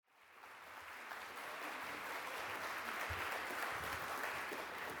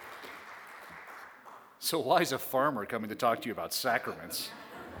So why is a farmer coming to talk to you about sacraments?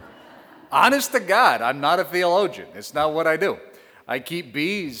 Honest to God, I'm not a theologian. It's not what I do. I keep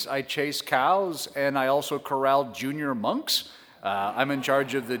bees, I chase cows, and I also corral junior monks. I'm in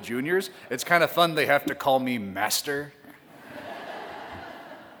charge of the juniors. It's kind of fun they have to call me master.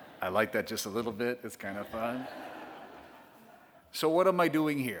 I like that just a little bit. It's kind of fun. So what am I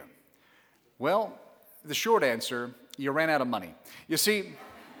doing here? Well, the short answer, you ran out of money. You see,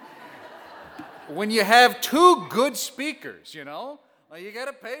 when you have two good speakers, you got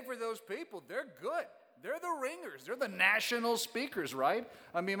to pay for those people. They're good. They're the ringers. They're the national speakers, right?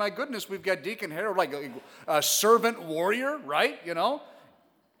 I mean, my goodness, we've got Deacon Harold, like a servant warrior, right?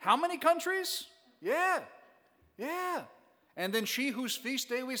 How many countries? Yeah. And then she whose feast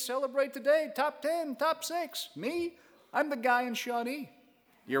day we celebrate today, top 10, top 6. Me, I'm the guy in Shawnee.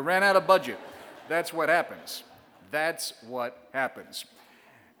 You ran out of budget. That's what happens.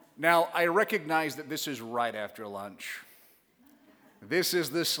 Now, I recognize that this is right after lunch. This is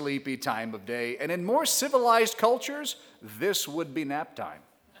the sleepy time of day, and in more civilized cultures, this would be nap time.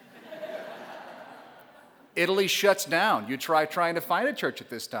 Italy shuts down. You try trying to find a church at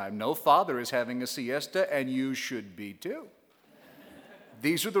this time. No father is having a siesta, and you should be too.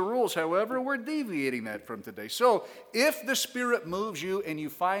 These are the rules. However, we're deviating that from today. So if the Spirit moves you and you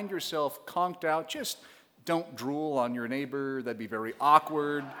find yourself conked out, just don't drool on your neighbor. That'd be very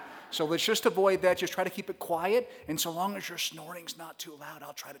awkward. So let's just avoid that. Just try to keep it quiet. And so long as your snoring's not too loud,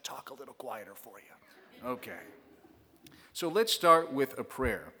 I'll try to talk a little quieter for you. Okay. So let's start with a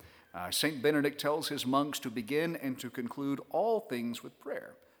prayer. St. Benedict tells his monks to begin and to conclude all things with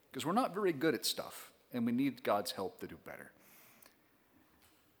prayer, because we're not very good at stuff, and we need God's help to do better.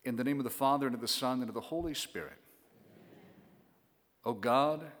 In the name of the Father, and of the Son, and of the Holy Spirit. O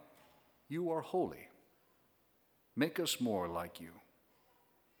God, you are holy. Make us more like you.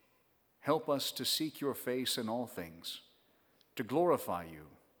 Help us to seek your face in all things, to glorify you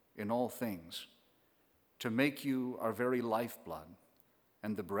in all things, to make you our very lifeblood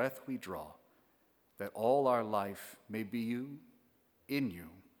and the breath we draw, that all our life may be you, in you,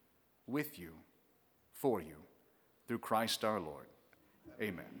 with you, for you, through Christ our Lord.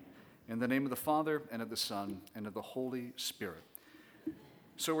 Amen. In the name of the Father, and of the Son, and of the Holy Spirit.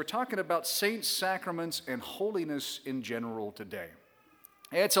 So we're talking about saints, sacraments, and holiness in general today.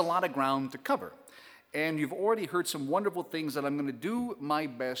 It's a lot of ground to cover. And you've already heard some wonderful things that I'm going to do my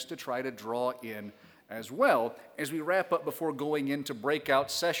best to try to draw in as well as we wrap up before going into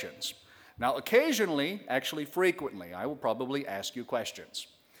breakout sessions. Now, occasionally, actually frequently, I will probably ask you questions.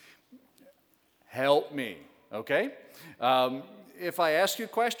 Help me, okay? If I ask you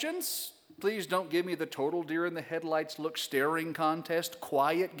questions, please don't give me the total deer in the headlights look staring contest,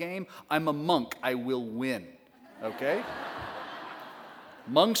 quiet game. I'm a monk. I will win, okay?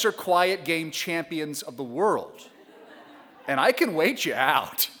 Monks are quiet game champions of the world. And I can wait you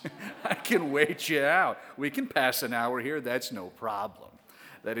out. We can pass an hour here. That's no problem.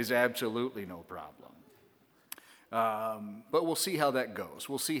 That is absolutely no problem. But we'll see how that goes.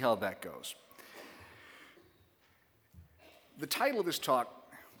 The title of this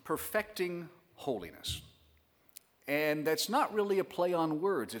talk, Perfecting Holiness. And that's not really a play on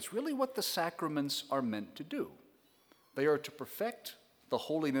words. It's really what the sacraments are meant to do. They are to perfect the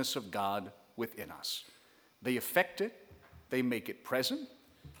holiness of God within us. They affect it, they make it present,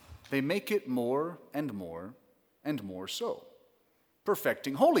 they make it more and more and more so.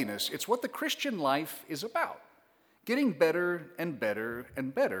 Perfecting holiness, it's what the Christian life is about. Getting better and better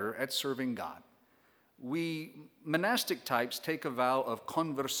and better at serving God. We monastic types take a vow of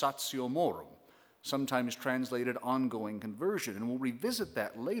conversatio morum, sometimes translated ongoing conversion, and we'll revisit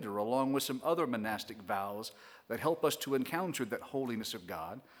that later along with some other monastic vows that help us to encounter that holiness of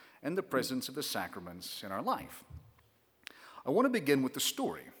God and the presence of the sacraments in our life. I want to begin with the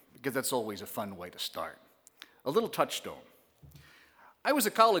story, because that's always a fun way to start. A little touchstone. I was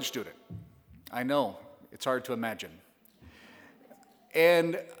a college student. I know, it's hard to imagine.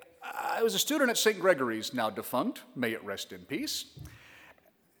 And I was a student at St. Gregory's, now defunct, may it rest in peace.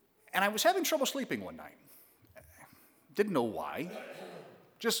 And I was having trouble sleeping one night. Didn't know why.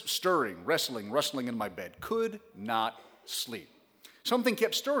 Just stirring, rustling in my bed. Could not sleep. Something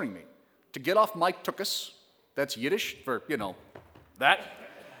kept stirring me to get off my tuchus, that's Yiddish for, that,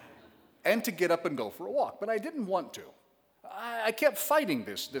 and to get up and go for a walk. But I didn't want to. I kept fighting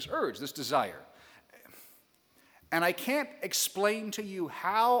this urge, this desire. And I can't explain to you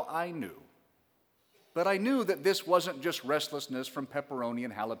how I knew, but I knew that this wasn't just restlessness from pepperoni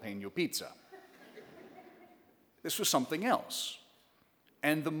and jalapeno pizza. This was something else.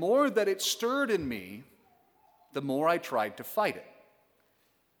 And the more that it stirred in me, the more I tried to fight it.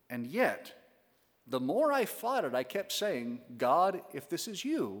 And yet, the more I fought it, I kept saying, God, if this is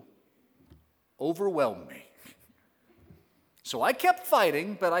you, overwhelm me. So I kept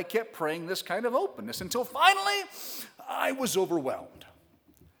fighting, but I kept praying this kind of openness until finally I was overwhelmed.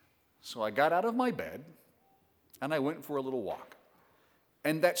 So I got out of my bed and I went for a little walk.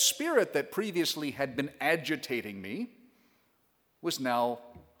 And that spirit that previously had been agitating me was now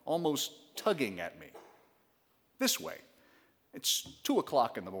almost tugging at me. This way. It's 2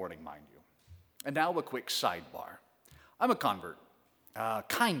 o'clock in the morning, mind you. And now a quick sidebar. I'm a convert.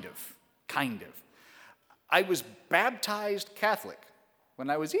 Kind of. I was baptized Catholic when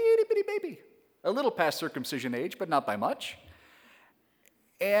I was a itty-bitty baby. A little past circumcision age, but not by much.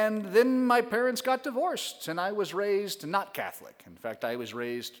 And then my parents got divorced, and I was raised not Catholic. In fact, I was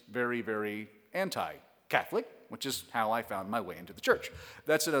raised very, very anti-Catholic, which is how I found my way into the church.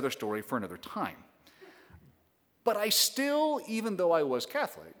 That's another story for another time. But I still, even though I was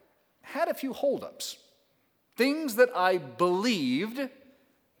Catholic, had a few holdups. Things that I believed,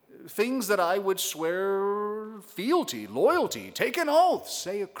 things that I would swear fealty, loyalty, take an oath,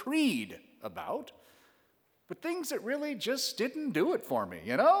 say a creed about, but things that really just didn't do it for me,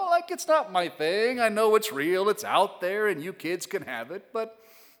 you know? Like, it's not my thing. I know it's real, it's out there, and you kids can have it, but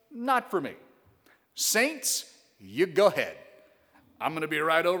not for me. Saints, you go ahead. I'm going to be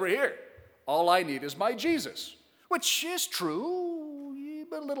right over here. All I need is my Jesus, which is true,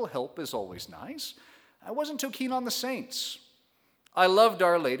 but a little help is always nice. I wasn't too keen on the saints. I loved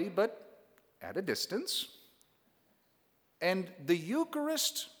Our Lady, but at a distance. And the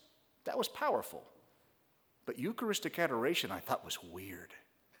Eucharist, that was powerful. But Eucharistic adoration I thought was weird.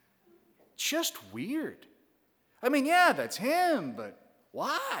 Just weird. I mean, yeah, that's him, but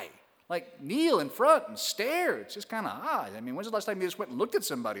why? Like, kneel in front and stare. It's just kind of odd. I mean, when's the last time you just went and looked at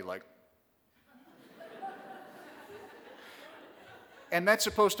somebody like... And that's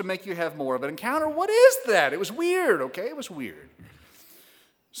supposed to make you have more of an encounter? What is that? It was weird, okay? It was weird.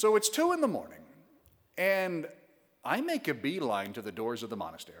 So it's 2 in the morning, and I make a beeline to the doors of the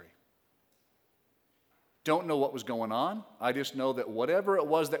monastery. Don't know what was going on. I just know that whatever it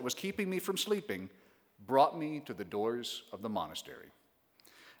was that was keeping me from sleeping brought me to the doors of the monastery.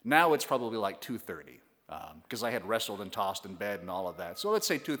 Now it's probably like 2:30, because I had wrestled and tossed in bed and all of that. So let's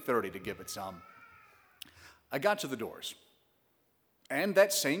say 2:30 to give it some. I got to the doors. And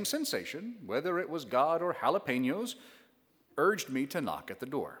that same sensation, whether it was God or jalapenos, urged me to knock at the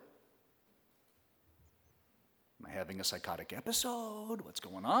door. Am I having a psychotic episode? What's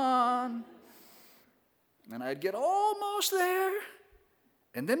going on? And I'd get almost there,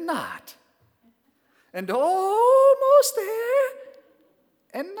 and then not. And almost there,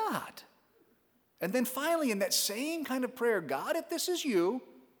 and not. And then finally, in that same kind of prayer, God, if this is you,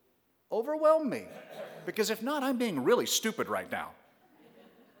 overwhelm me. Because if not, I'm being really stupid right now.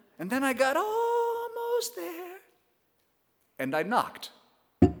 And then I got almost there, and I knocked.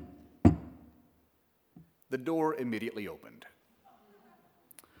 The door immediately opened.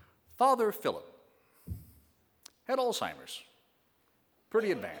 Father Philip had Alzheimer's,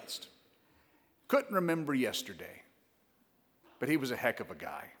 pretty advanced. Couldn't remember yesterday, but he was a heck of a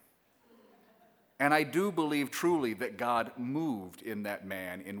guy. And I do believe truly that God moved in that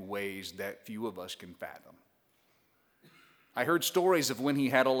man in ways that few of us can fathom. I heard stories of when he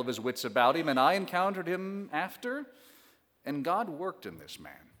had all of his wits about him, and I encountered him after, and God worked in this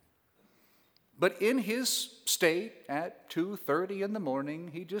man. But in his state at 2:30 in the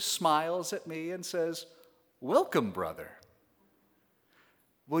morning, he just smiles at me and says, "Welcome, brother.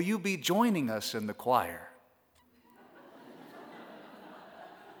 Will you be joining us in the choir?"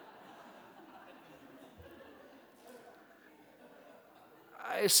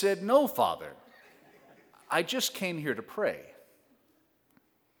 I said, "No, Father. I just came here to pray."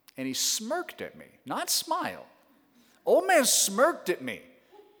 And he smirked at me, not smile. Old man smirked at me.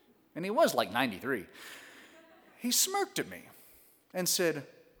 And he was like 93. He smirked at me and said,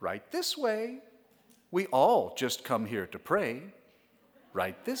 "Right this way. We all just come here to pray.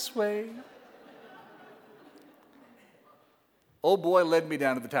 Right this way." Old boy led me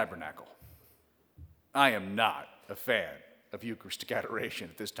down to the tabernacle. I am not a fan of Eucharistic adoration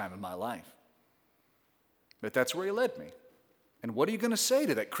at this time of my life. But that's where he led me. And what are you going to say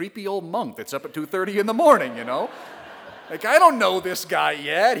to that creepy old monk that's up at 2:30 in the morning, you know? Like, I don't know this guy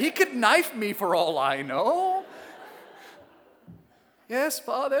yet. He could knife me for all I know. "Yes,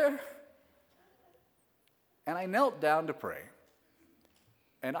 Father." And I knelt down to pray.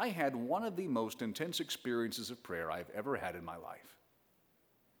 And I had one of the most intense experiences of prayer I've ever had in my life.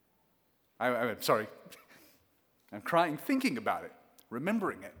 I'm sorry. I'm crying thinking about it,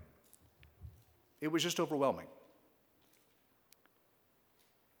 remembering it. It was just overwhelming.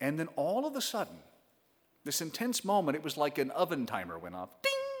 And then all of a sudden, This intense moment, it was like an oven timer went off.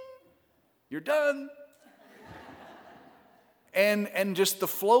 Ding! You're done. And just the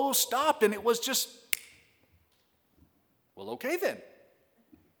flow stopped, and it was just, well, okay then.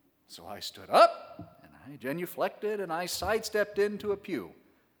 So I stood up, and I genuflected, and I sidestepped into a pew.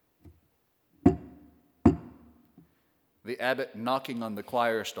 The abbot knocking on the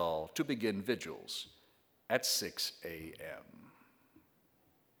choir stall to begin vigils at 6 a.m.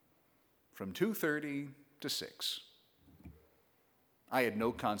 From 2:30 to 6. I had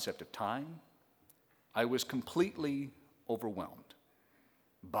no concept of time. I was completely overwhelmed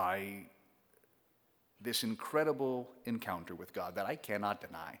by this incredible encounter with God that I cannot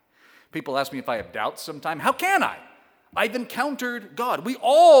deny. People ask me if I have doubts sometime. How can I? I've encountered God. We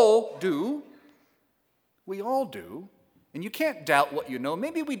all do. We all do. And you can't doubt what you know.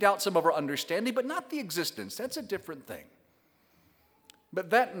 Maybe we doubt some of our understanding, but not the existence. That's a different thing. But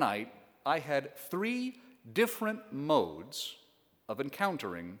that night, I had 3 different modes of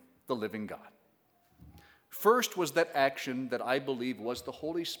encountering the living God. First was that action that I believe was the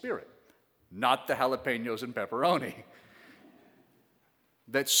Holy Spirit, not the jalapenos and pepperoni,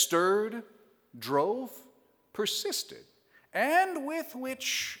 that stirred, drove, persisted, and with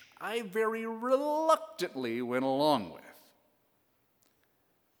which I very reluctantly went along with.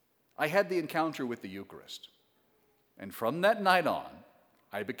 I had the encounter with the Eucharist, and from that night on,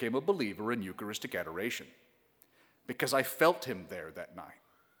 I became a believer in Eucharistic adoration because I felt him there that night.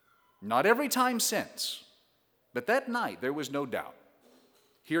 Not every time since, but that night there was no doubt.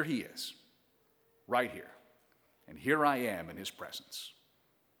 Here he is, right here, and here I am in his presence.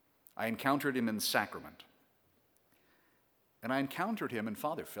 I encountered him in the sacrament, and I encountered him in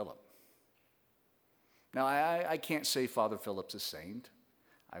Father Philip. Now, I can't say Father Philip's a saint.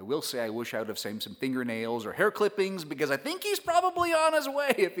 I will say I wish I would have saved some fingernails or hair clippings because I think he's probably on his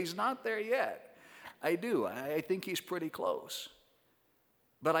way if he's not there yet. I do. I think he's pretty close.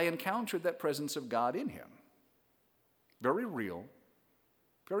 But I encountered that presence of God in him. Very real,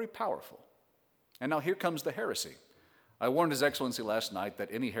 very powerful. And now here comes the heresy. I warned His Excellency last night that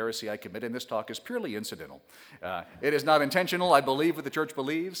any heresy I commit in this talk is purely incidental. It is not intentional. I believe what the church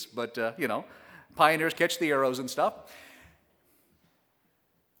believes, but, pioneers catch the arrows and stuff.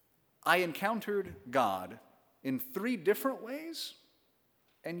 I encountered God in 3 different ways,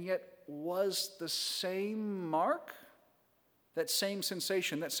 and yet was the same mark, that same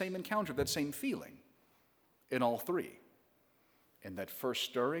sensation, that same encounter, that same feeling in all 3. In that first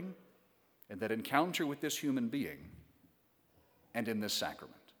stirring, in that encounter with this human being, and in this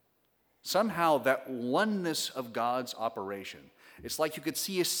sacrament. Somehow that oneness of God's operation, it's like you could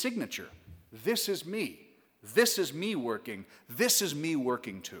see his signature. This is me. This is me working. This is me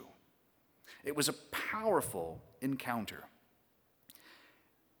working too. It was a powerful encounter.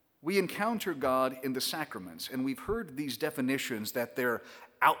 We encounter God in the sacraments, and we've heard these definitions that they're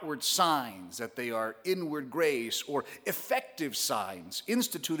outward signs, that they are inward grace, or effective signs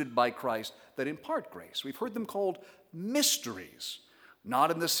instituted by Christ that impart grace. We've heard them called mysteries,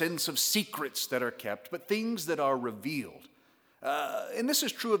 not in the sense of secrets that are kept, but things that are revealed. And this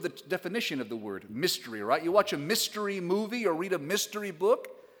is true of the definition of the word mystery, right? You watch a mystery movie or read a mystery book,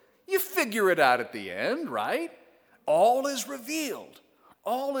 you figure it out at the end, right? All is revealed.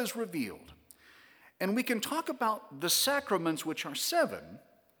 All is revealed. And we can talk about the sacraments, which are 7,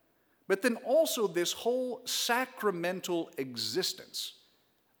 but then also this whole sacramental existence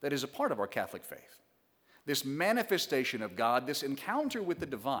that is a part of our Catholic faith. This manifestation of God, this encounter with the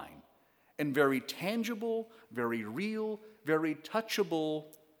divine in very tangible, very real, very touchable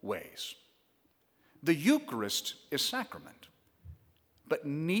ways. The Eucharist is sacrament, but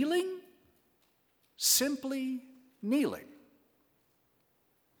kneeling, simply kneeling,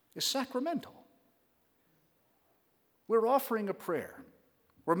 is sacramental. We're offering a prayer.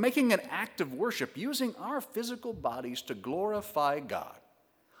 We're making an act of worship using our physical bodies to glorify God.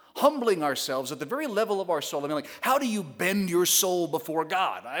 Humbling ourselves at the very level of our soul. I mean, like, how do you bend your soul before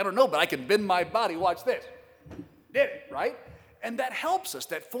God? I don't know, but I can bend my body. Watch this. Did it, right? And that helps us,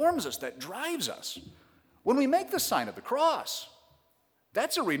 that forms us, that drives us. When we make the sign of the cross,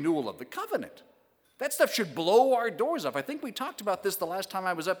 that's a renewal of the covenant. That stuff should blow our doors off. I think we talked about this the last time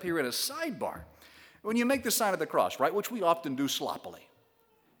I was up here in a sidebar. When you make the sign of the cross, right, which we often do sloppily,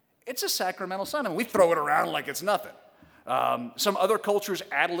 it's a sacramental sign. I mean, we throw it around like it's nothing. Some other cultures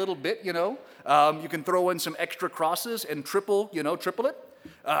add a little bit, you can throw in some extra crosses and triple it.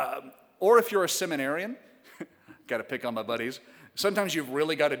 Or if you're a seminarian, got to pick on my buddies, sometimes you've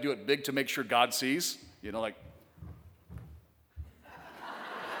really got to do it big to make sure God sees, like.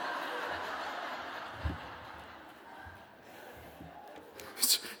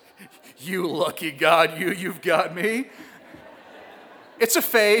 You lucky God, you've got me. It's a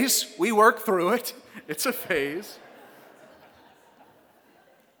phase. We work through it. It's a phase.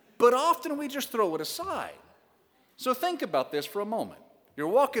 But often we just throw it aside. So think about this for a moment. You're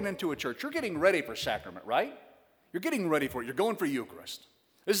walking into a church. You're getting ready for sacrament, right? You're getting ready for it. You're going for Eucharist.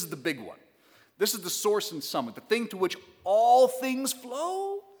 This is the big one. This is the source and summit, the thing to which all things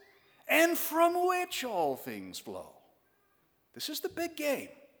flow and from which all things flow. This is the big game.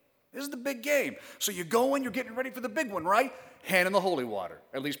 This is the big game. So you go in, you're getting ready for the big one, right? Hand in the holy water,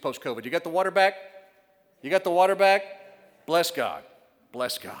 at least post-COVID. You got the water back? You got the water back? Bless God.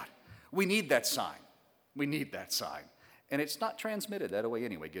 Bless God. We need that sign. We need that sign. And it's not transmitted that way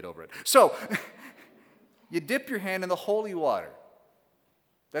anyway. Get over it. So you dip your hand in the holy water.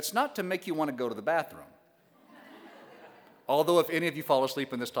 That's not to make you want to go to the bathroom. Although if any of you fall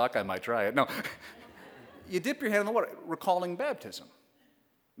asleep in this talk, I might try it. No. You dip your hand in the water, recalling baptism.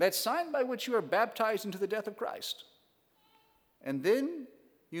 That sign by which you are baptized into the death of Christ. And then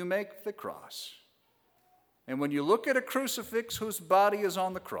you make the cross. And when you look at a crucifix whose body is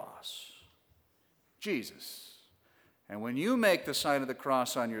on the cross, Jesus. And when you make the sign of the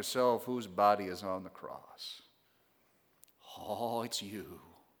cross on yourself, whose body is on the cross? Oh, it's you.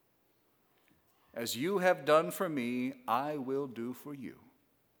 As you have done for me, I will do for you.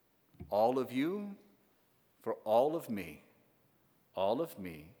 All of you for all of me. All of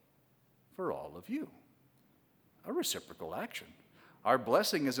me for all of you. A reciprocal action. Our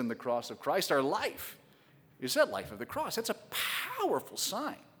blessing is in the cross of Christ. Our life is that life of the cross. That's a powerful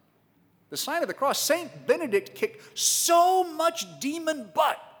sign. The sign of the cross. St. Benedict kicked so much demon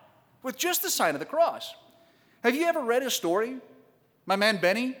butt with just the sign of the cross. Have you ever read his story? My man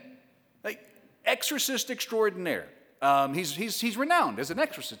Benny? Like, exorcist extraordinaire. He's renowned as an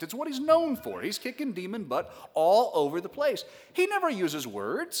exorcist. It's what he's known for. He's kicking demon butt all over the place. He never uses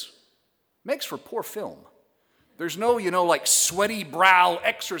words. Makes for poor film. There's no, like sweaty brow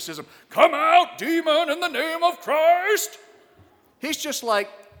exorcism. Come out, demon, in the name of Christ. He's just like,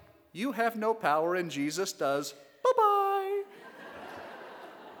 you have no power and Jesus does. Bye-bye.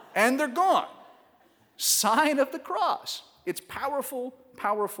 And they're gone. Sign of the cross. It's powerful,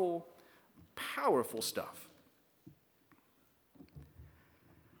 powerful, powerful stuff.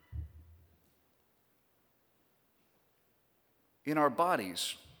 In our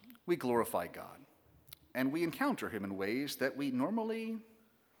bodies, we glorify God, and we encounter him in ways that we normally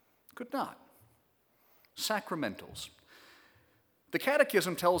could not. Sacramentals. The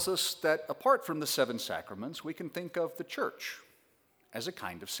Catechism tells us that apart from the 7 sacraments, we can think of the church as a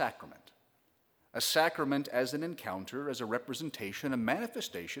kind of sacrament. A sacrament as an encounter, as a representation, a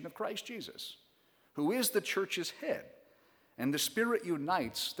manifestation of Christ Jesus, who is the church's head, and the Spirit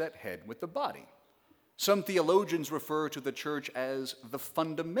unites that head with the body. Some theologians refer to the church as the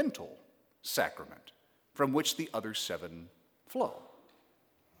fundamental sacrament, from which the other 7 flow.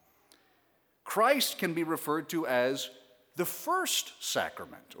 Christ can be referred to as the first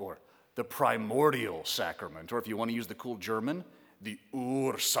sacrament, or the primordial sacrament, or if you want to use the cool German, the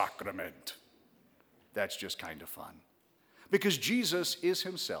Ursakrament. That's just kind of fun. Because Jesus is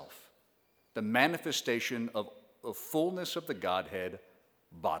himself the manifestation of fullness of the Godhead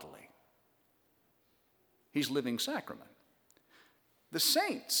bodily. He's living sacrament. The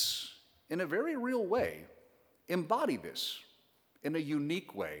saints, in a very real way, embody this in a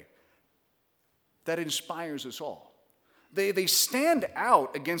unique way that inspires us all. They stand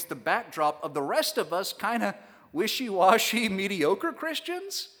out against the backdrop of the rest of us kind of wishy-washy, mediocre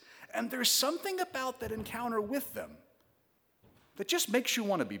Christians. And there's something about that encounter with them that just makes you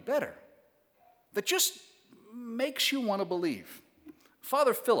want to be better, that just makes you want to believe.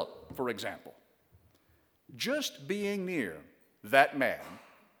 Father Philip, for example, just being near that man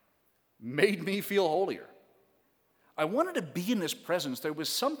made me feel holier. I wanted to be in his presence. There was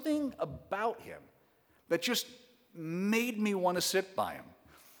something about him that just made me want to sit by him.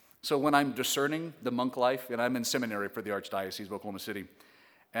 So when I'm discerning the monk life, and I'm in seminary for the Archdiocese of Oklahoma City,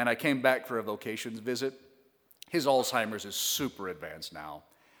 and I came back for a vocations visit, his Alzheimer's is super advanced now.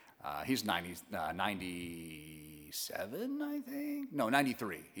 He's 97, I think? No,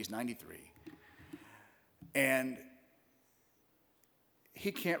 93. He's 93. And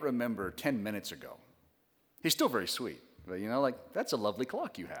he can't remember 10 minutes ago. He's still very sweet, but that's a lovely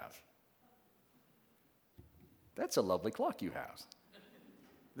clock you have. That's a lovely clock you have.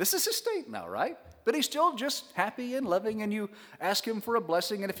 This is his state now, right? But he's still just happy and loving, and you ask him for a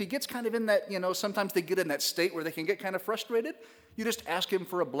blessing, and if he gets kind of in that, sometimes they get in that state where they can get kind of frustrated, you just ask him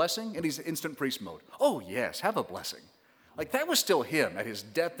for a blessing, and he's instant priest mode. Oh, yes, have a blessing. Like, that was still him at his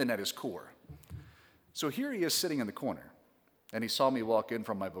depth and at his core. So here he is sitting in the corner, and he saw me walk in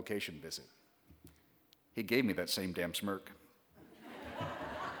from my vocation visit. He gave me that same damn smirk.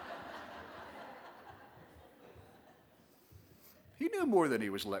 He knew more than he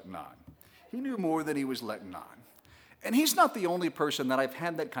was letting on. He knew more than he was letting on. And he's not the only person that I've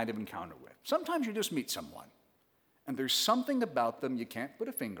had that kind of encounter with. Sometimes you just meet someone, and there's something about them, you can't put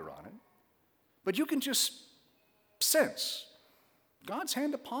a finger on it, but you can just sense God's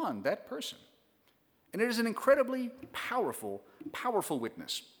hand upon that person. And it is an incredibly powerful, powerful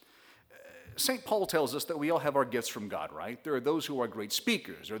witness. St. Paul tells us that we all have our gifts from God, right? There are those who are great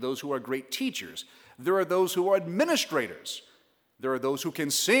speakers, there are those who are great teachers, there are those who are administrators, there are those who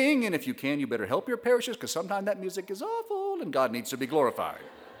can sing, and if you can, you better help your parishes, because sometimes that music is awful, and God needs to be glorified.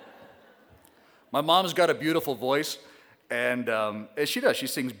 My mom's got a beautiful voice, and as she does, she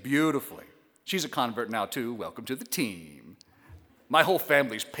sings beautifully. She's a convert now, too. Welcome to the team. My whole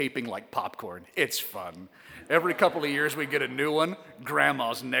family's paping like popcorn. It's fun. Every couple of years we get a new one.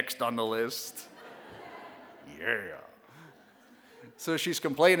 Grandma's next on the list. Yeah. So she's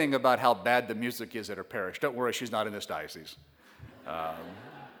complaining about how bad the music is at her parish. Don't worry, she's not in this diocese.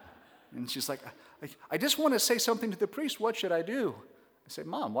 And she's like, I just want to say something to the priest. What should I do? I say,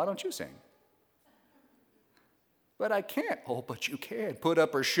 Mom, why don't you sing? But I can't. Oh, but you can. Put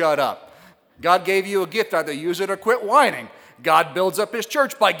up or shut up. God gave you a gift. Either use it or quit whining. God builds up his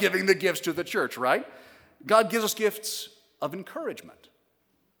church by giving the gifts to the church, right? God gives us gifts of encouragement,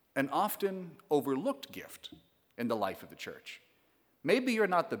 an often overlooked gift in the life of the church. Maybe you're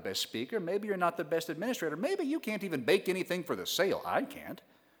not the best speaker. Maybe you're not the best administrator. Maybe you can't even bake anything for the sale. I can't.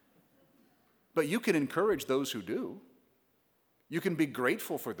 But you can encourage those who do. You can be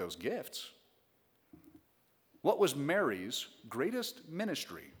grateful for those gifts. What was Mary's greatest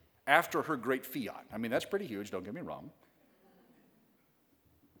ministry after her great fiat? I mean, that's pretty huge, don't get me wrong.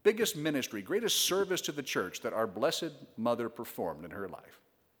 Biggest ministry, greatest service to the church that our Blessed Mother performed in her life.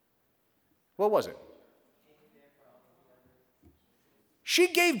 What was it? She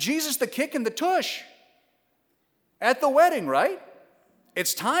gave Jesus the kick in the tush at the wedding, right?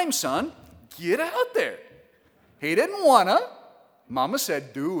 It's time, son. Get out there. He didn't wanna. Mama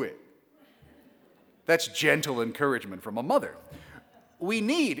said, do it. That's gentle encouragement from a mother. We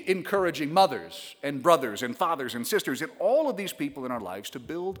need encouraging mothers and brothers and fathers and sisters and all of these people in our lives to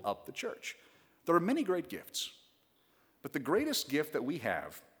build up the church. There are many great gifts, but the greatest gift that we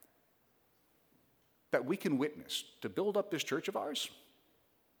have that we can witness to build up this church of ours,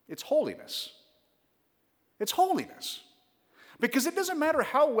 it's holiness. It's holiness. Because it doesn't matter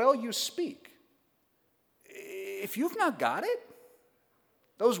how well you speak. If you've not got it,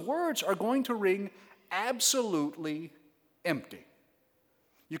 those words are going to ring absolutely empty.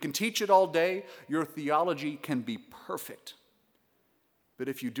 You can teach it all day. Your theology can be perfect. But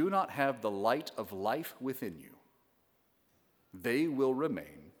if you do not have the light of life within you, they will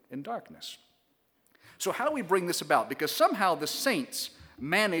remain in darkness. So how do we bring this about? Because somehow the saints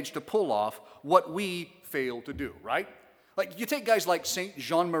managed to pull off what we fail to do, right? Like you take guys like Saint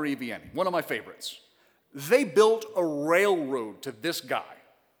Jean-Marie Vianney, one of my favorites. They built a railroad to this guy.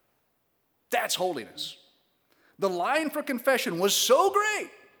 That's holiness. The line for confession was so great.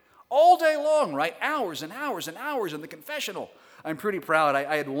 All day long, right? Hours and hours and hours in the confessional. I'm pretty proud.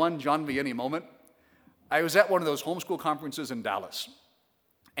 I had one John Vianney moment. I was at one of those homeschool conferences in Dallas,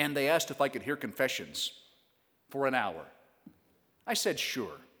 and they asked if I could hear confessions for an hour. I said,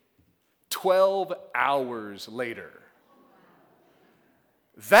 sure. 12 hours later.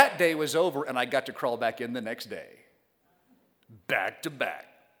 That day was over, and I got to crawl back in the next day. Back to back,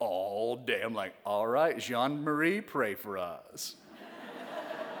 all day. I'm like, all right, Jean-Marie, pray for us.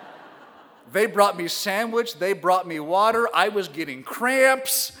 They brought me sandwich, they brought me water, I was getting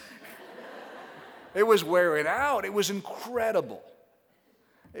cramps. It was wearing out. It was incredible.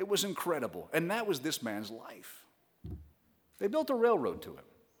 It was incredible. And that was this man's life. They built a railroad to him.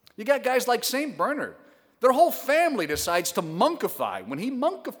 You got guys like St. Bernard. Their whole family decides to monkify when he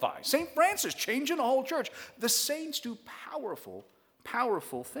monkifies. St. Francis changing the whole church. The saints do powerful,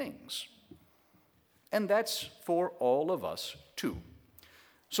 powerful things. And that's for all of us too.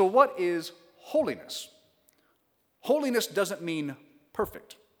 So what is holiness? Holiness doesn't mean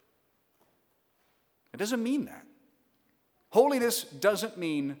perfect. It doesn't mean that. Holiness doesn't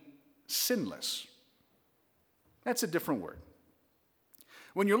mean sinless. That's a different word.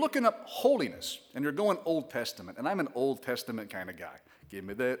 When you're looking up holiness and you're going Old Testament, and I'm an Old Testament kind of guy. Give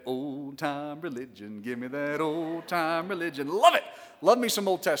me that old-time religion. Give me that old-time religion. Love it. Love me some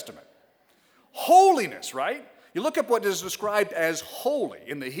Old Testament. Holiness, right? You look up what is described as holy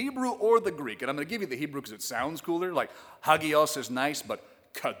in the Hebrew or the Greek. And I'm going to give you the Hebrew because it sounds cooler. Like hagios is nice, but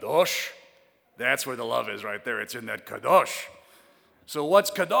kadosh, that's where the love is right there. It's in that kadosh. So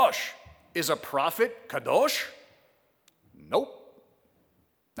what's kadosh? Is a prophet kadosh? Nope.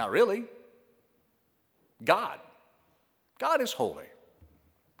 Not really. God. God is holy.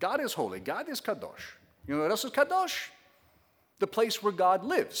 God is holy. God is kadosh. You know what else is kadosh? The place where God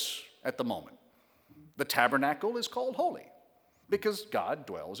lives at the moment. The tabernacle is called holy because God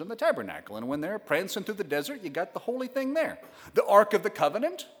dwells in the tabernacle. And when they're prancing through the desert, you got the holy thing there. The Ark of the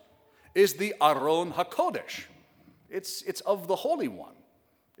Covenant is the Aron HaKodesh. It's of the Holy One.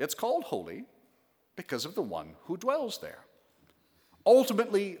 It's called holy because of the one who dwells there.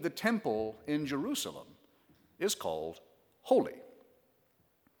 Ultimately, the temple in Jerusalem is called holy.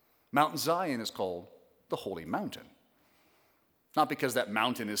 Mount Zion is called the Holy Mountain. Not because that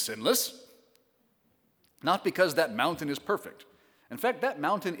mountain is sinless, not because that mountain is perfect. In fact, that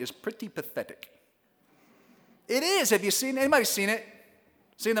mountain is pretty pathetic. It is. Have you seen, anybody seen it?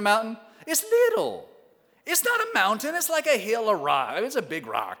 Seen the mountain? It's little. It's not a mountain. It's like a hill, a rock. It's a big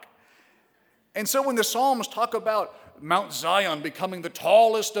rock. And so when the Psalms talk about Mount Zion becoming the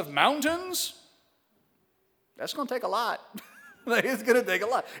tallest of mountains, that's going to take a lot. It's going to take a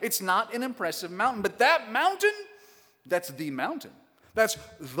lot. It's not an impressive mountain, but that mountain, that's the mountain. That's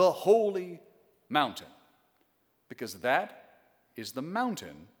the holy mountain. Because that is the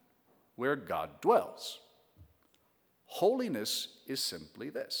mountain where God dwells. Holiness is simply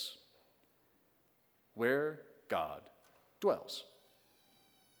this: where God dwells.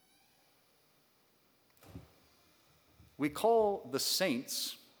 We call the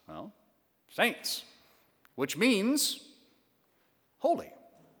saints, well, saints, which means holy.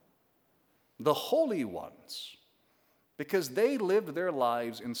 The holy ones, because they lived their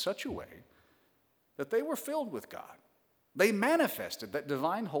lives in such a way that they were filled with God. They manifested that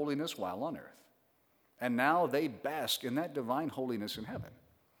divine holiness while on earth. And now they bask in that divine holiness in heaven.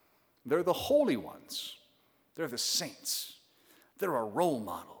 They're the holy ones. They're the saints. They're our role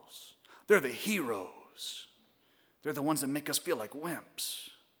models. They're the heroes. They're the ones that make us feel like wimps.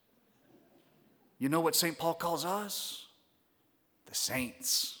 You know what St. Paul calls us? The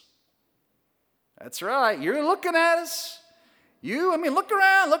saints. That's right. You're looking at us. Look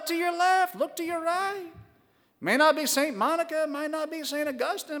around. Look to your left. Look to your right. May not be St. Monica. Might not be St.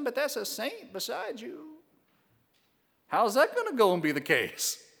 Augustine, but that's a saint beside you. How's that going to go and be the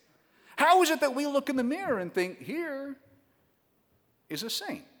case? How is it that we look in the mirror and think, here is a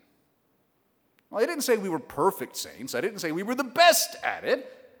saint? Well, I didn't say we were perfect saints. I didn't say we were the best at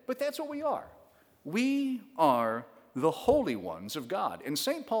it, but that's what we are. We are the holy ones of God. And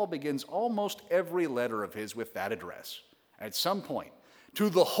St. Paul begins almost every letter of his with that address at some point. To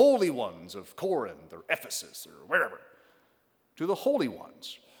the holy ones of Corinth or Ephesus or wherever. To the holy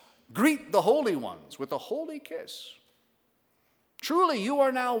ones. Greet the holy ones with a holy kiss. Truly, you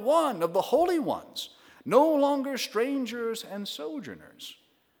are now one of the holy ones, no longer strangers and sojourners,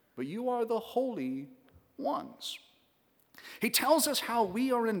 but you are the holy ones. He tells us how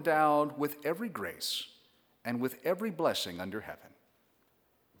we are endowed with every grace and with every blessing under heaven.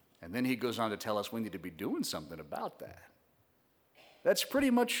 And then he goes on to tell us we need to be doing something about that. That's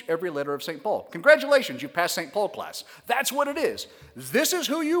pretty much every letter of St. Paul. Congratulations, you passed St. Paul class. That's what it is. This is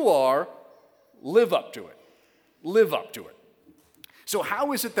who you are. Live up to it. Live up to it. So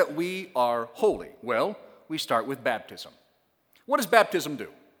how is it that we are holy? Well, we start with baptism. What does baptism do?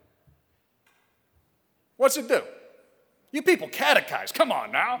 What's it do? You people catechize, come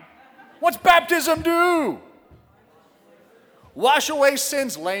on now. What's baptism do? Wash away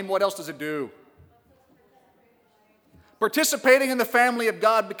sins. Lame, what else does it do? Participating in the family of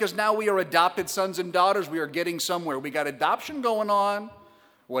God, because now we are adopted sons and daughters. We are getting somewhere. We got adoption going on.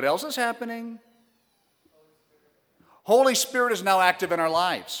 What else is happening? Holy Spirit is now active in our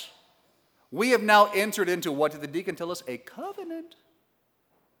lives. We have now entered into, what did the deacon tell us? A covenant.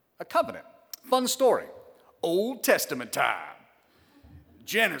 A covenant. Fun story. Old Testament time.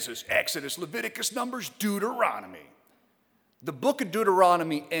 Genesis, Exodus, Leviticus, Numbers, Deuteronomy. The book of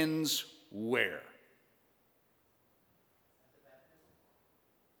Deuteronomy ends where?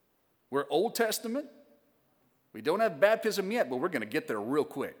 We're Old Testament. We don't have baptism yet, but we're going to get there real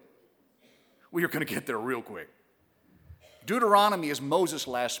quick. We are going to get there real quick. Deuteronomy is Moses'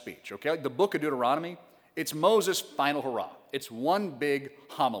 last speech, okay? The book of Deuteronomy, it's Moses' final hurrah. It's one big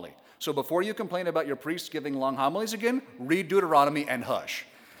homily. So before you complain about your priests giving long homilies again, read Deuteronomy and hush.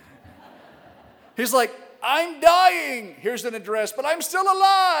 He's like, I'm dying. Here's an address, but I'm still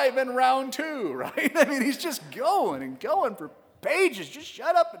alive in round 2, right? I mean, he's just going and going for pages. Just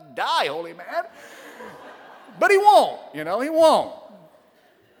shut up and die, holy man. But he won't, he won't.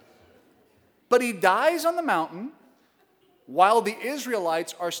 But he dies on the mountain while the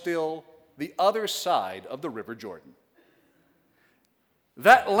Israelites are still the other side of the River Jordan.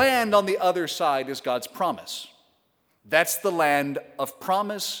 That land on the other side is God's promise. That's the land of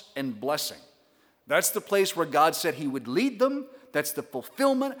promise and blessing. That's the place where God said he would lead them. That's the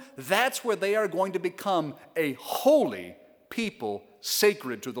fulfillment. That's where they are going to become a holy people,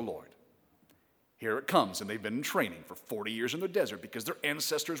 sacred to the Lord. Here it comes, and they've been in training for 40 years in the desert because their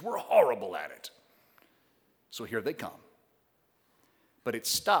ancestors were horrible at it. So here they come. But it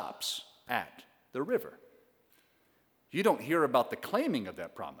stops at the river. You don't hear about the claiming of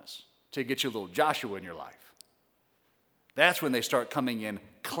that promise till you get your little Joshua in your life. That's when they start coming in,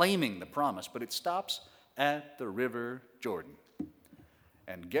 claiming the promise, but it stops at the river Jordan.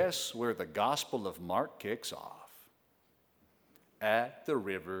 And guess where the Gospel of Mark kicks off? At the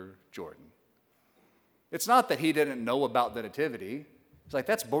river Jordan. It's not that he didn't know about the nativity. He's like,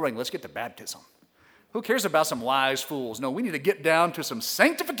 that's boring, let's get to baptism. Who cares about some wise fools? No, we need to get down to some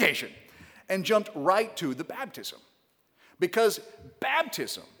sanctification, and jumped right to the baptism. Because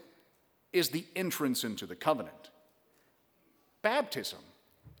baptism is the entrance into the covenant. Baptism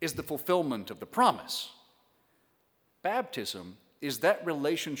is the fulfillment of the promise. Baptism is that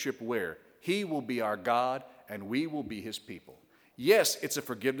relationship where he will be our God and we will be his people. Yes, it's a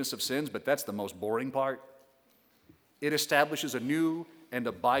forgiveness of sins, but that's the most boring part. It establishes a new and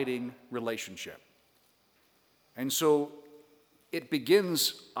abiding relationship. And so it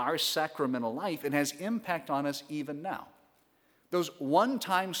begins our sacramental life and has impact on us even now. Those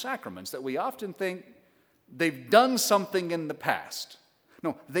one-time sacraments that we often think they've done something in the past.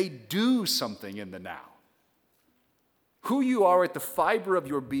 No, they do something in the now. Who you are at the fiber of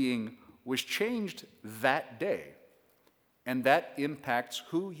your being was changed that day, and that impacts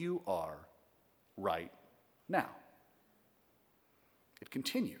who you are right now. It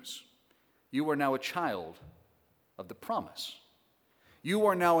continues. You are now a child of the promise. You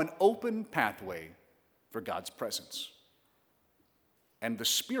are now an open pathway for God's presence. And the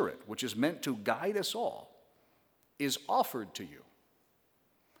Spirit, which is meant to guide us all, is offered to you.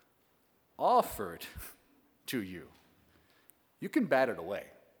 Offered to you. You can bat it away.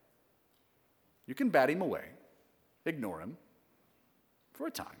 You can bat him away, ignore him, for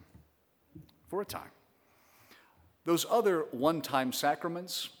a time. For a time. Those other one-time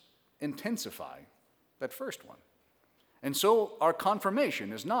sacraments intensify that first one. And so our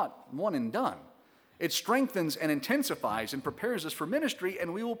confirmation is not one and done. It strengthens and intensifies and prepares us for ministry,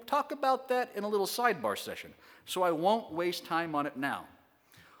 and we will talk about that in a little sidebar session, so I won't waste time on it now.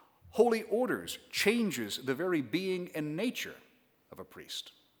 Holy orders changes the very being and nature of a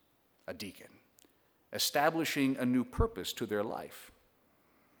priest, a deacon, establishing a new purpose to their life.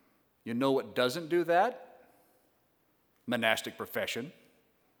 You know what doesn't do that? Monastic profession.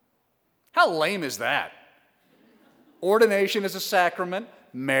 How lame is that? Ordination is a sacrament.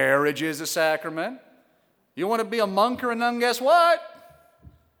 Marriage is a sacrament. You want to be a monk or a nun, guess what?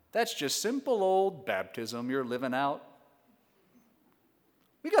 That's just simple old baptism you're living out.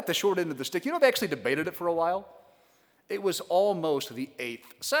 We got the short end of the stick. You know, they actually debated it for a while. It was almost the 8th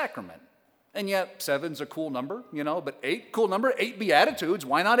sacrament. And yet, 7's a cool number, you know, but 8, cool number, 8 beatitudes.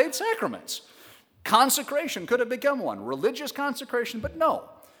 Why not 8 sacraments? Consecration could have become one. Religious consecration, but no.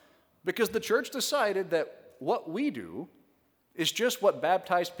 Because the church decided that what we do is just what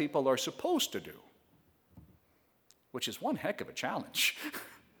baptized people are supposed to do, which is one heck of a challenge.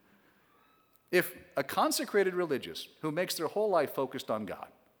 If a consecrated religious who makes their whole life focused on God,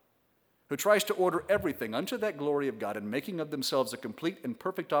 who tries to order everything unto that glory of God and making of themselves a complete and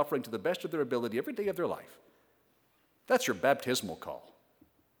perfect offering to the best of their ability every day of their life, that's your baptismal call.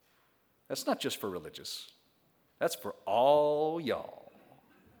 That's not just for religious. That's for all y'all.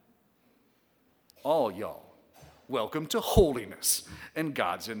 All y'all. Welcome to holiness and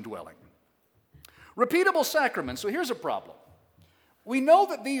God's indwelling. Repeatable sacraments. So here's a problem. We know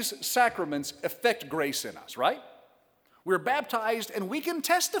that these sacraments affect grace in us, right? We're baptized and we can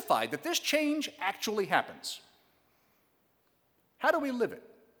testify that this change actually happens. How do we live it?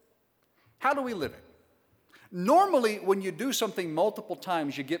 How do we live it? Normally, when you do something multiple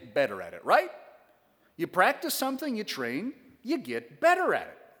times, you get better at it, right? You practice something, you train, you get better at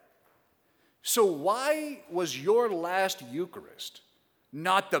it. So why was your last Eucharist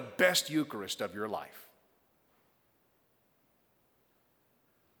not the best Eucharist of your life?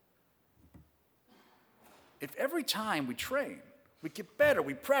 If every time we train, we get better,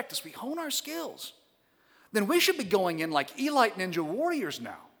 we practice, we hone our skills, then we should be going in like Elite Ninja warriors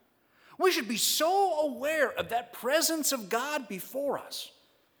now. We should be so aware of that presence of God before us.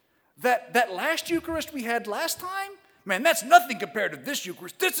 That last Eucharist we had last time, man, that's nothing compared to this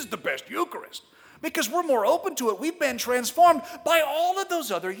Eucharist. This is the best Eucharist. Because we're more open to it. We've been transformed by all of those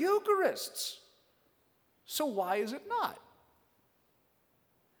other Eucharists. So why is it not?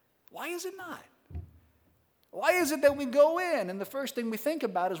 Why is it not? Why is it that we go in and the first thing we think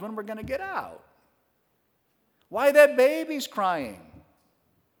about is when we're going to get out? Why that baby's crying?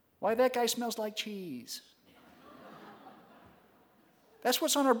 Why that guy smells like cheese? That's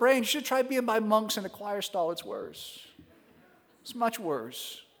what's on our brain. You should try being by monks in a choir stall. It's worse. It's much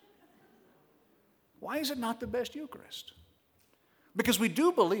worse. Why is it not the best Eucharist? Because we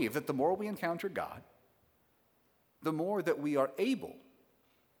do believe that the more we encounter God, the more that we are able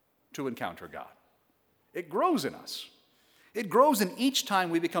to encounter God. It grows in us. It grows in each time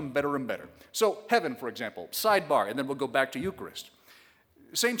we become better and better. So heaven, for example, sidebar, and then we'll go back to Eucharist.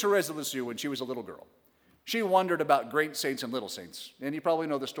 St. Therese of Lisieux, when she was a little girl, she wondered about great saints and little saints. And you probably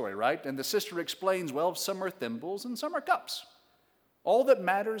know the story, right? And the sister explains, well, some are thimbles and some are cups. All that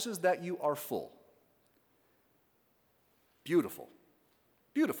matters is that you are full. Beautiful.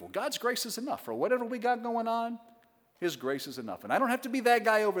 Beautiful. God's grace is enough. For whatever we got going on, His grace is enough. And I don't have to be that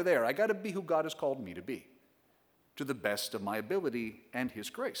guy over there. I got to be who God has called me to be, to the best of my ability and His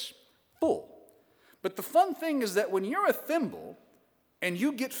grace. Full. But the fun thing is that when you're a thimble and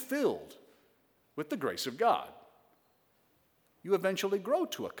you get filled with the grace of God, you eventually grow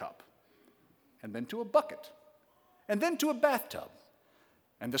to a cup, and then to a bucket, and then to a bathtub.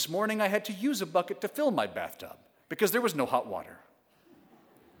 And this morning I had to use a bucket to fill my bathtub because there was no hot water.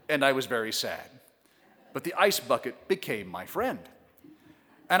 And I was very sad. But the ice bucket became my friend.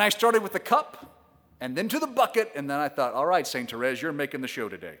 And I started with the cup, and then to the bucket, and then I thought, all right, St. Therese, you're making the show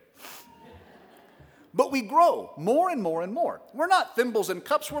today. But we grow more and more and more. We're not thimbles and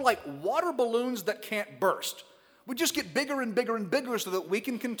cups. We're like water balloons that can't burst. We just get bigger and bigger and bigger so that we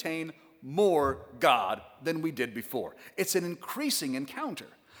can contain more God than we did before. It's an increasing encounter.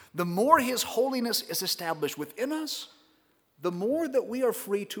 The more His holiness is established within us, the more that we are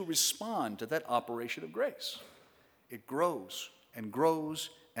free to respond to that operation of grace. It grows and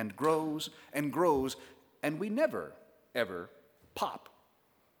grows and grows and grows, and we never, ever pop.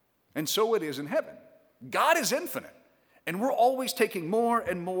 And so it is in heaven. God is infinite, and we're always taking more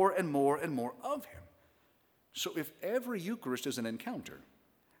and more and more and more of Him. So if every Eucharist is an encounter,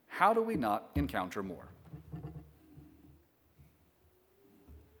 how do we not encounter more?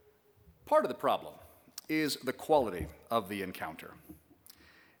 Part of the problem is the quality of the encounter.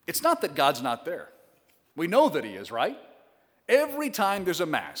 It's not that God's not there. We know that He is, right? Every time there's a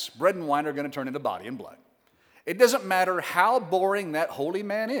Mass, bread and wine are going to turn into body and blood. It doesn't matter how boring that holy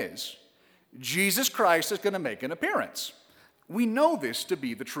man is, Jesus Christ is going to make an appearance. We know this to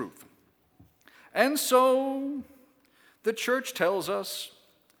be the truth. And so the Church tells us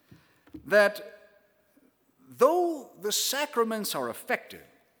that though the sacraments are affected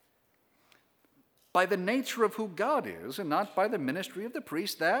by the nature of who God is and not by the ministry of the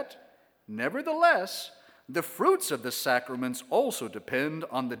priest, that, nevertheless, the fruits of the sacraments also depend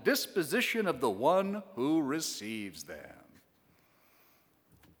on the disposition of the one who receives them.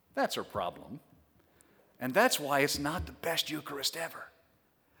 That's our problem. And that's why it's not the best Eucharist ever.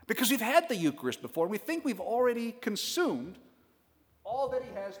 Because we've had the Eucharist before, and we think we've already consumed all that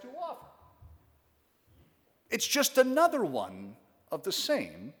He has to offer. It's just another one of the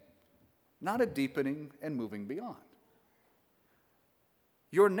same, not a deepening and moving beyond.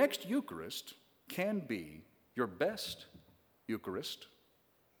 Your next Eucharist can be your best Eucharist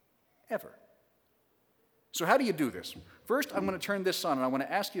ever. So how do you do this? First, I'm going to turn this on, and I want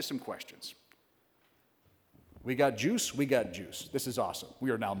to ask you some questions. We got juice. This is awesome.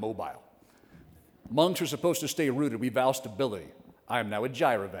 We are now mobile. Monks are supposed to stay rooted. We vow stability. I am now a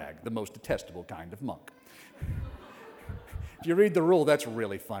gyrovag, the most detestable kind of monk. If you read the rule, that's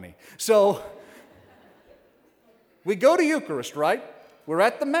really funny. So, we go to Eucharist, right? We're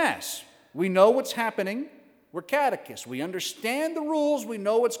at the Mass. We know what's happening. We're catechists. We understand the rules. We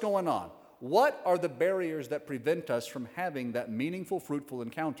know what's going on. What are the barriers that prevent us from having that meaningful, fruitful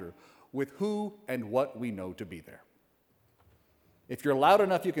encounter with who and what we know to be there? If you're loud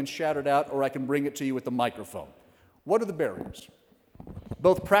enough, you can shout it out, or I can bring it to you with the microphone. What are the barriers?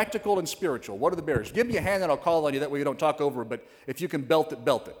 Both practical and spiritual. What are the barriers? Give me a hand and I'll call on you. That way you don't talk over, but if you can belt it,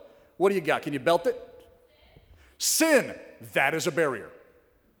 belt it. What do you got? Can you belt it? Sin. That is a barrier.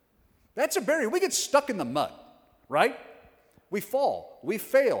 That's a barrier. We get stuck in the mud, right? We fall. We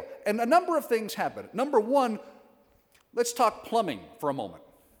fail. And a number of things happen. Number one, let's talk plumbing for a moment.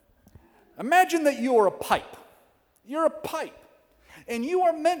 Imagine that you are a pipe. You're a pipe. And you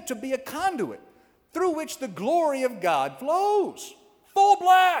are meant to be a conduit through which the glory of God flows. Full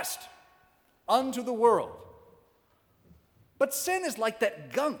blast unto the world. But sin is like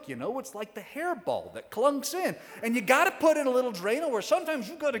that gunk, you know? It's like the hairball that clunks in. And you got to put in a little drain, or sometimes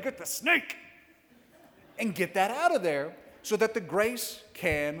you got to get the snake and get that out of there so that the grace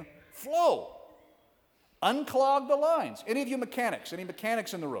can Flow. Unclog the lines. Any of you mechanics? Any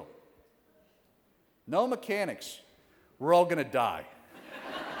mechanics in the room? No mechanics. We're all going to die.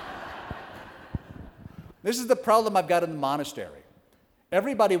 This is the problem I've got in the monastery.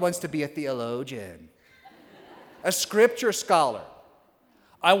 Everybody wants to be a theologian, a scripture scholar.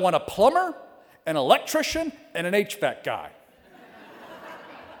 I want a plumber, an electrician, and an HVAC guy.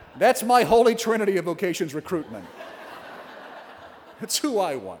 That's my holy trinity of vocations recruitment. That's who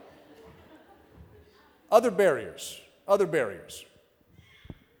I want. Other barriers.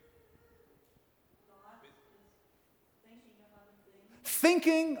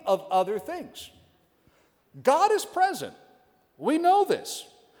 Thinking of other things. God is present. We know this.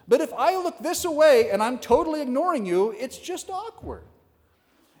 But if I look this away and I'm totally ignoring you, it's just awkward.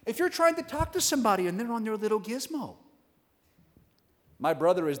 If you're trying to talk to somebody and they're on their little gizmo. My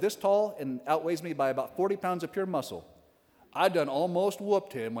brother is this tall and outweighs me by about 40 pounds of pure muscle. I done almost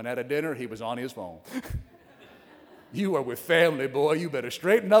whooped him when at a dinner he was on his phone. You are with family, boy. You better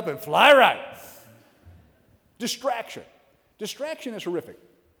straighten up and fly right. Distraction. Distraction is horrific.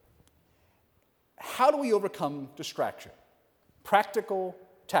 How do we overcome distraction? Practical,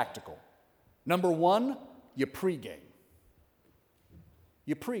 tactical. Number one, you pregame.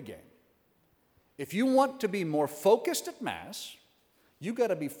 You pregame. If you want to be more focused at Mass, you got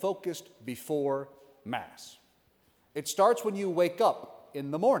to be focused before Mass. It starts when you wake up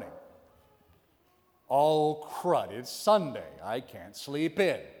in the morning. Oh, crud, it's Sunday. I can't sleep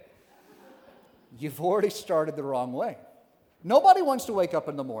in. You've already started the wrong way. Nobody wants to wake up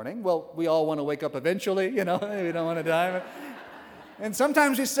in the morning. Well, we all want to wake up eventually, we don't want to die. And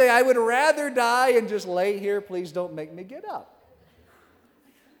sometimes we say, I would rather die and just lay here. Please don't make me get up.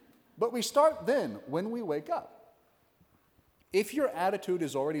 But we start then when we wake up. If your attitude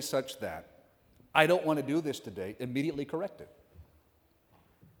is already such that, I don't want to do this today, immediately correct it.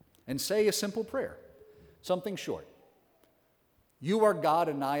 And say a simple prayer, something short. You are God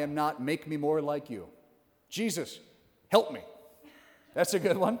and I am not. Make me more like you. Jesus, help me. That's a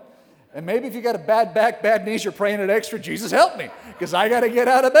good one. And maybe if you got a bad back, bad knees, you're praying it extra, Jesus, help me, because I got to get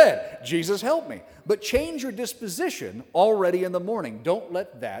out of bed. Jesus, help me. But change your disposition already in the morning. Don't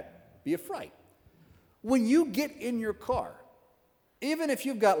let that be a fright. When you get in your car, even if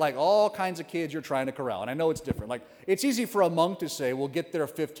you've got like all kinds of kids you're trying to corral, and I know it's different. Like, it's easy for a monk to say, well, get there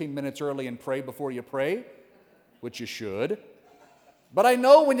 15 minutes early and pray before you pray, which you should. But I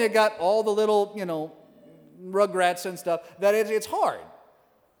know when you got all the little, rugrats and stuff, that it's hard.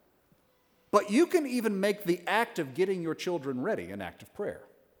 But you can even make the act of getting your children ready an act of prayer,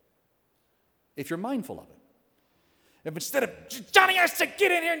 if you're mindful of it. If instead of, Johnny has to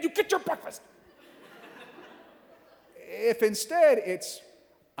get in here and you get your breakfast. If instead it's,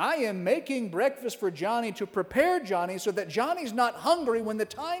 I am making breakfast for Johnny to prepare Johnny so that Johnny's not hungry when the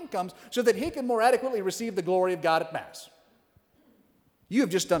time comes so that he can more adequately receive the glory of God at Mass. You have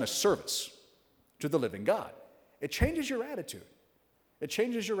just done a service to the living God. It changes your attitude. It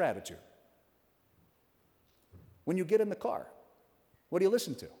changes your attitude. When you get in the car, what do you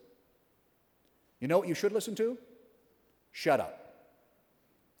listen to? You know what you should listen to? Shut up.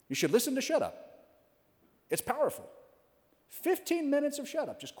 You should listen to shut up. It's powerful. 15 minutes of shut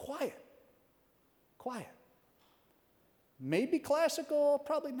up, just quiet. Quiet. Maybe classical,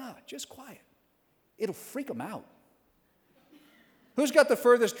 probably not, just quiet. It'll freak them out. Who's got the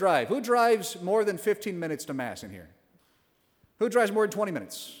furthest drive? Who drives more than 15 minutes to Mass in here? Who drives more than 20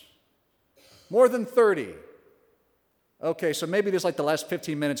 minutes? More than 30? Okay, so maybe just like the last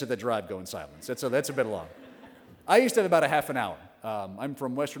 15 minutes of the drive go in silence. That's a bit long. I used to have about a half an hour. I'm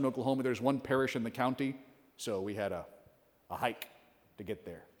from western Oklahoma. There's one parish in the county, so we had a hike to get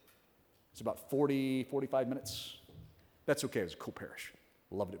there. It's about 40, 45 minutes. That's okay. It was a cool parish.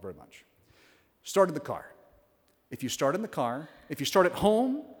 Loved it very much. Start in the car. If you start in the car, if you start at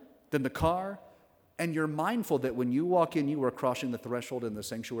home, then the car, and you're mindful that when you walk in, you are crossing the threshold in the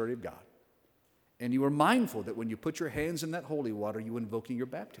sanctuary of God. And you are mindful that when you put your hands in that holy water, you are invoking your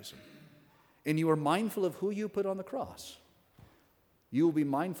baptism. And you are mindful of who you put on the cross. You will be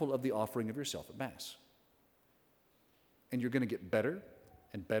mindful of the offering of yourself at Mass. And you're going to get better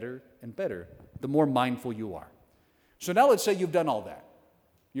and better and better the more mindful you are. So now let's say you've done all that.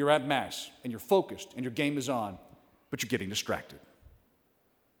 You're at Mass, and you're focused, and your game is on, but you're getting distracted.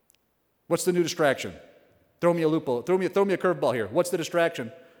 What's the new distraction? Throw me a loophole. Throw me a curveball here. What's the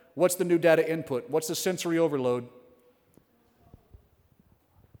distraction? What's the new data input? What's the sensory overload?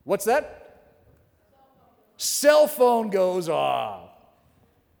 What's that? Cell phone goes off.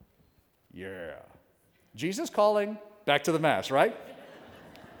 Yeah. Jesus calling. Back to the Mass, right?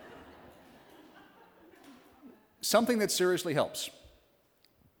 Something that seriously helps.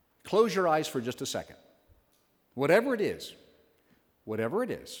 close your eyes for just a second. Whatever it is,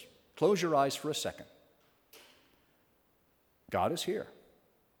 close your eyes for a second. God is here.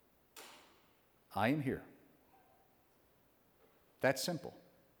 I am here. That's simple.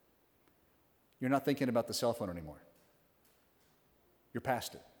 You're not thinking about the cell phone anymore. You're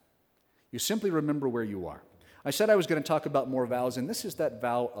past it. You simply remember where you are. I said I was going to talk about more vows, and this is that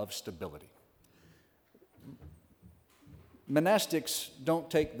vow of stability. Monastics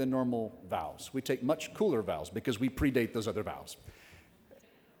don't take the normal vows. We take much cooler vows because we predate those other vows.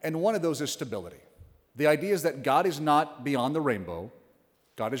 And one of those is stability. The idea is that God is not beyond the rainbow.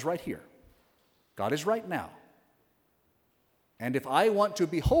 God is right here. God is right now. And if I want to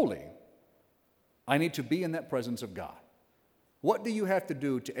be holy, I need to be in that presence of God. What do you have to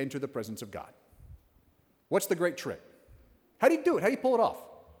do to enter the presence of God? What's the great trick? How do you do it? How do you pull it off?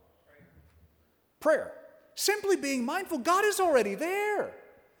 Prayer. Simply being mindful. God is already there.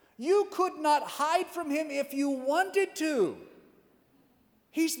 You could not hide from him if you wanted to.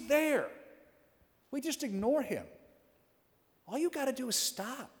 He's there. We just ignore him. All you got to do is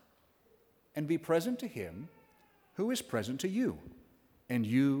stop and be present to him who is present to you. And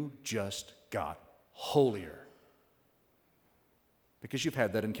you just got holier because you've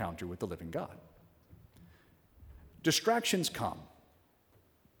had that encounter with the living God. Distractions come,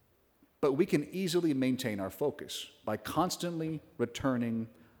 but we can easily maintain our focus by constantly returning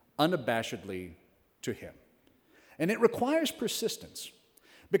unabashedly to him. And it requires persistence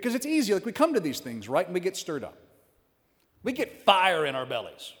because it's easy. Like we come to these things, right, and we get stirred up. We get fire in our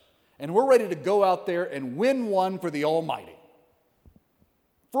bellies, and we're ready to go out there and win one for the Almighty.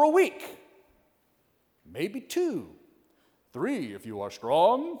 For a week, maybe 2, 3 if you are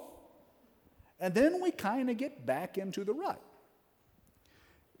strong. And then we kind of get back into the rut.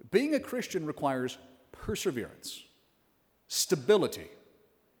 Being a Christian requires perseverance, stability,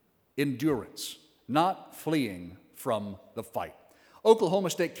 endurance, not fleeing from the fight. Oklahoma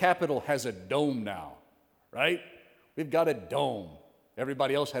State Capitol has a dome now, right? We've got a dome.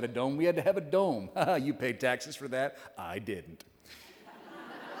 Everybody else had a dome. We had to have a dome. You paid taxes for that. I didn't.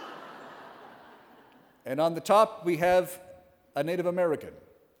 And on the top, we have a Native American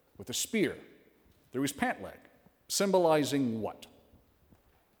with a spear through his pant leg, symbolizing what?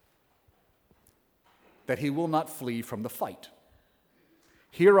 That he will not flee from the fight.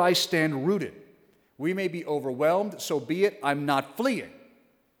 Here I stand rooted. We may be overwhelmed, so be it, I'm not fleeing.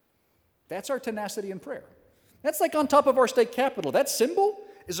 That's our tenacity in prayer. That's like on top of our state capitol. That symbol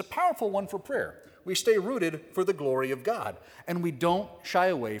is a powerful one for prayer. We stay rooted for the glory of God, and we don't shy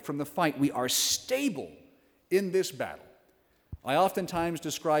away from the fight. We are stable in this battle. I oftentimes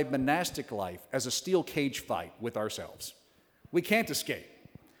describe monastic life as a steel cage fight with ourselves. We can't escape.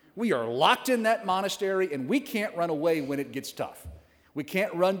 We are locked in that monastery, and we can't run away when it gets tough. We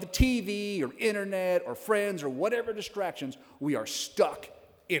can't run to TV or internet or friends or whatever distractions. We are stuck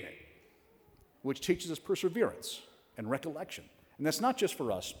in it, which teaches us perseverance and recollection. And that's not just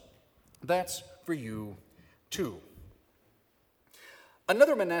for us. That's for you too.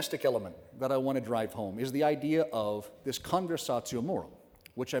 Another monastic element that I want to drive home is the idea of this conversatio morum,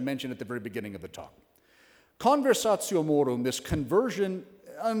 which I mentioned at the very beginning of the talk. Conversatio morum, this conversion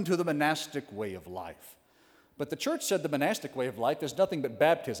unto the monastic way of life. But the church said the monastic way of life is nothing but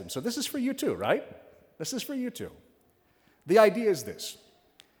baptism. So this is for you too, right? This is for you too. The idea is this,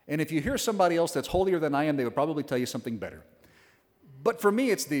 and if you hear somebody else that's holier than I am, they would probably tell you something better. But for me,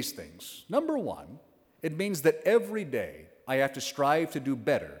 it's these things. Number one, it means that every day I have to strive to do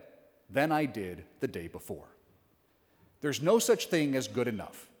better than I did the day before. There's no such thing as good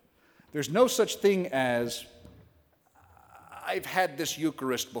enough. There's no such thing as, I've had this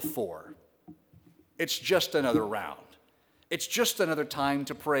Eucharist before. It's just another round. It's just another time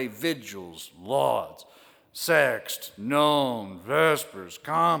to pray vigils, lauds, sext, none, vespers,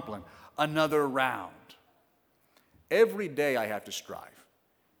 compline, another round. Every day I have to strive.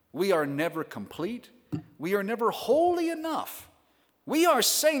 We are never complete. We are never holy enough. We are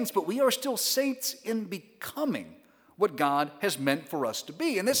saints, but we are still saints in becoming what God has meant for us to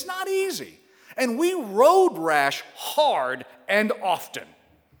be. And it's not easy. And we road rash hard and often.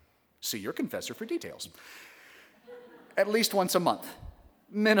 See your confessor for details. At least once a month,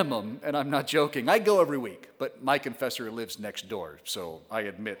 minimum, and I'm not joking. I go every week, but my confessor lives next door, so I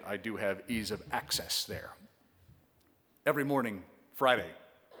admit I do have ease of access there. Every morning, Friday,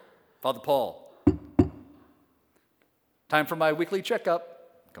 Father Paul, time for my weekly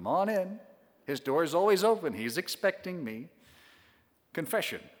checkup. Come on in. His door is always open. He's expecting me.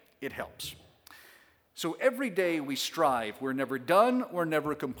 Confession, it helps. So every day we strive. We're never done. We're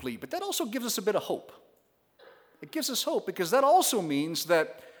never complete. But that also gives us a bit of hope. It gives us hope because that also means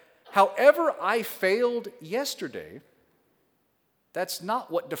that However I failed yesterday, that's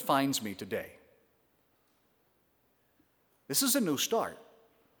not what defines me today. This is a new start.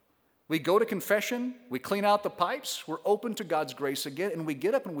 We go to confession, we clean out the pipes, we're open to God's grace again, and we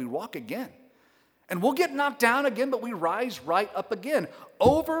get up and we walk again. And we'll get knocked down again, but we rise right up again,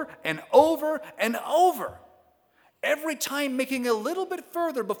 over and over and over. Every time making a little bit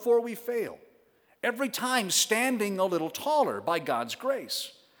further before we fail. Every time standing a little taller by God's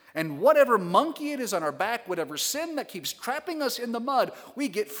grace. And whatever monkey it is on our back, whatever sin that keeps trapping us in the mud, we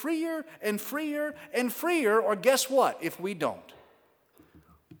get freer and freer and freer, or guess what, if we don't?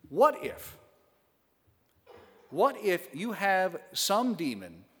 What if you have some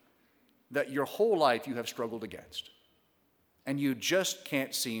demon that your whole life you have struggled against, and you just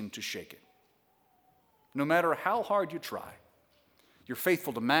can't seem to shake it? No matter how hard you try, you're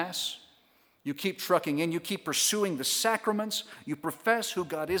faithful to Mass, you keep trucking in, you keep pursuing the sacraments, you profess who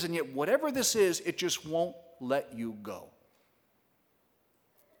God is, and yet whatever this is, it just won't let you go.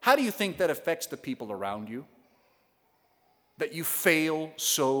 How do you think that affects the people around you? That you fail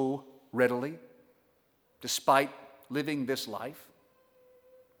so readily, despite living this life?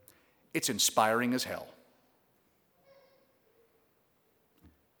 It's inspiring as hell.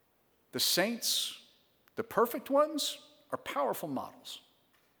 The saints, the perfect ones, are powerful models.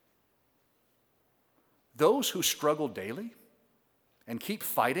 Those who struggle daily and keep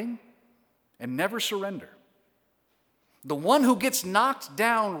fighting and never surrender. The one who gets knocked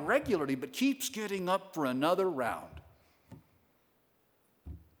down regularly but keeps getting up for another round.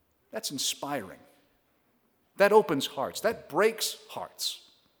 That's inspiring. That opens hearts. That breaks hearts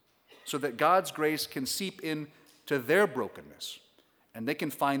so that God's grace can seep into their brokenness and they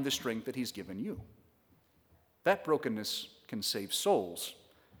can find the strength that He's given you. That brokenness can save souls.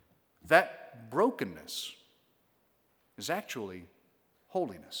 That brokenness is actually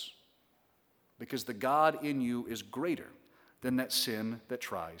holiness because the God in you is greater than that sin that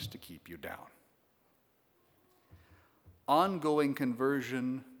tries to keep you down. Ongoing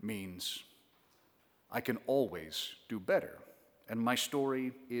conversion means I can always do better, and my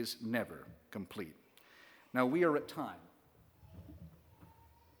story is never complete. Now, we are at time,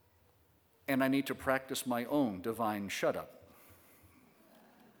 and I need to practice my own divine shut-up.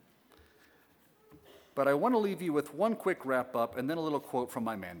 But I want to leave you with one quick wrap-up and then a little quote from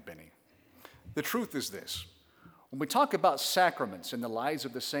my man, Benny. The truth is this. When we talk about sacraments in the lives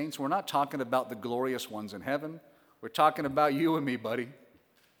of the saints, we're not talking about the glorious ones in heaven. We're talking about you and me, buddy.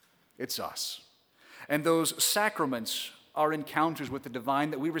 It's us. And those sacraments are encounters with the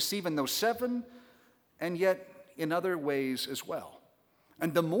divine that we receive in those 7 and yet in other ways as well.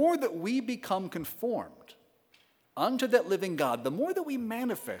 And the more that we become conformed unto that living God, the more that we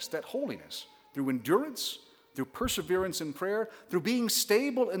manifest that holiness through endurance, through perseverance in prayer, through being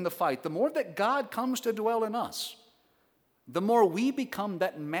stable in the fight, the more that God comes to dwell in us, the more we become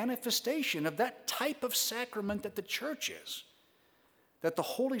that manifestation of that type of sacrament that the church is, that the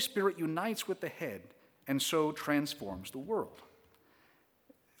Holy Spirit unites with the head and so transforms the world.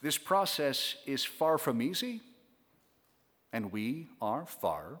 This process is far from easy, and we are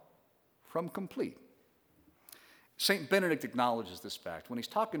far from complete. St. Benedict acknowledges this fact when he's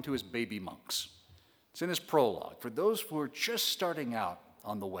talking to his baby monks. It's in his prologue, for those who are just starting out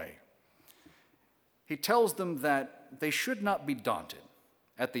on the way. He tells them that they should not be daunted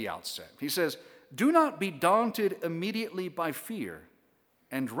at the outset. He says, "Do not be daunted immediately by fear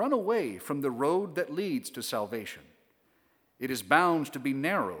and run away from the road that leads to salvation. It is bound to be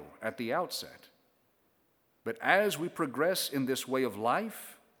narrow at the outset. But as we progress in this way of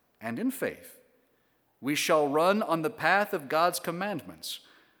life and in faith, we shall run on the path of God's commandments,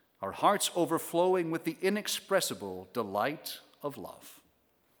 our hearts overflowing with the inexpressible delight of love."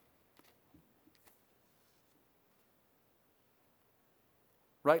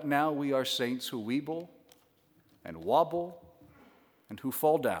 Right now, we are saints who weeble and wobble and who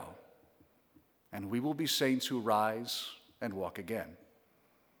fall down, and we will be saints who rise and walk again.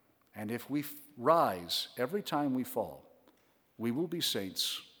 And if we rise every time we fall, we will be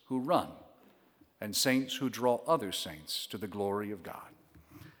saints who run and saints who draw other saints to the glory of God.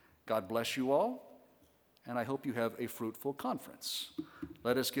 God bless you all, and I hope you have a fruitful conference.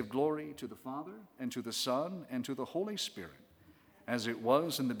 Let us give glory to the Father, and to the Son, and to the Holy Spirit, as it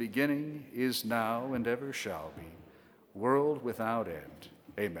was in the beginning, is now, and ever shall be, world without end.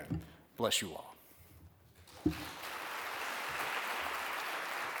 Amen. Bless you all.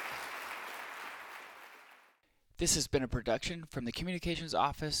 This has been a production from the Communications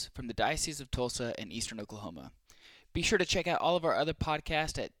Office from the Diocese of Tulsa in Eastern Oklahoma. Be sure to check out all of our other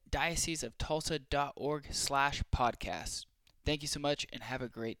podcases at dioceseoftulsa.org/podcasts. Thanks. Thank you so much and have a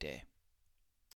great day.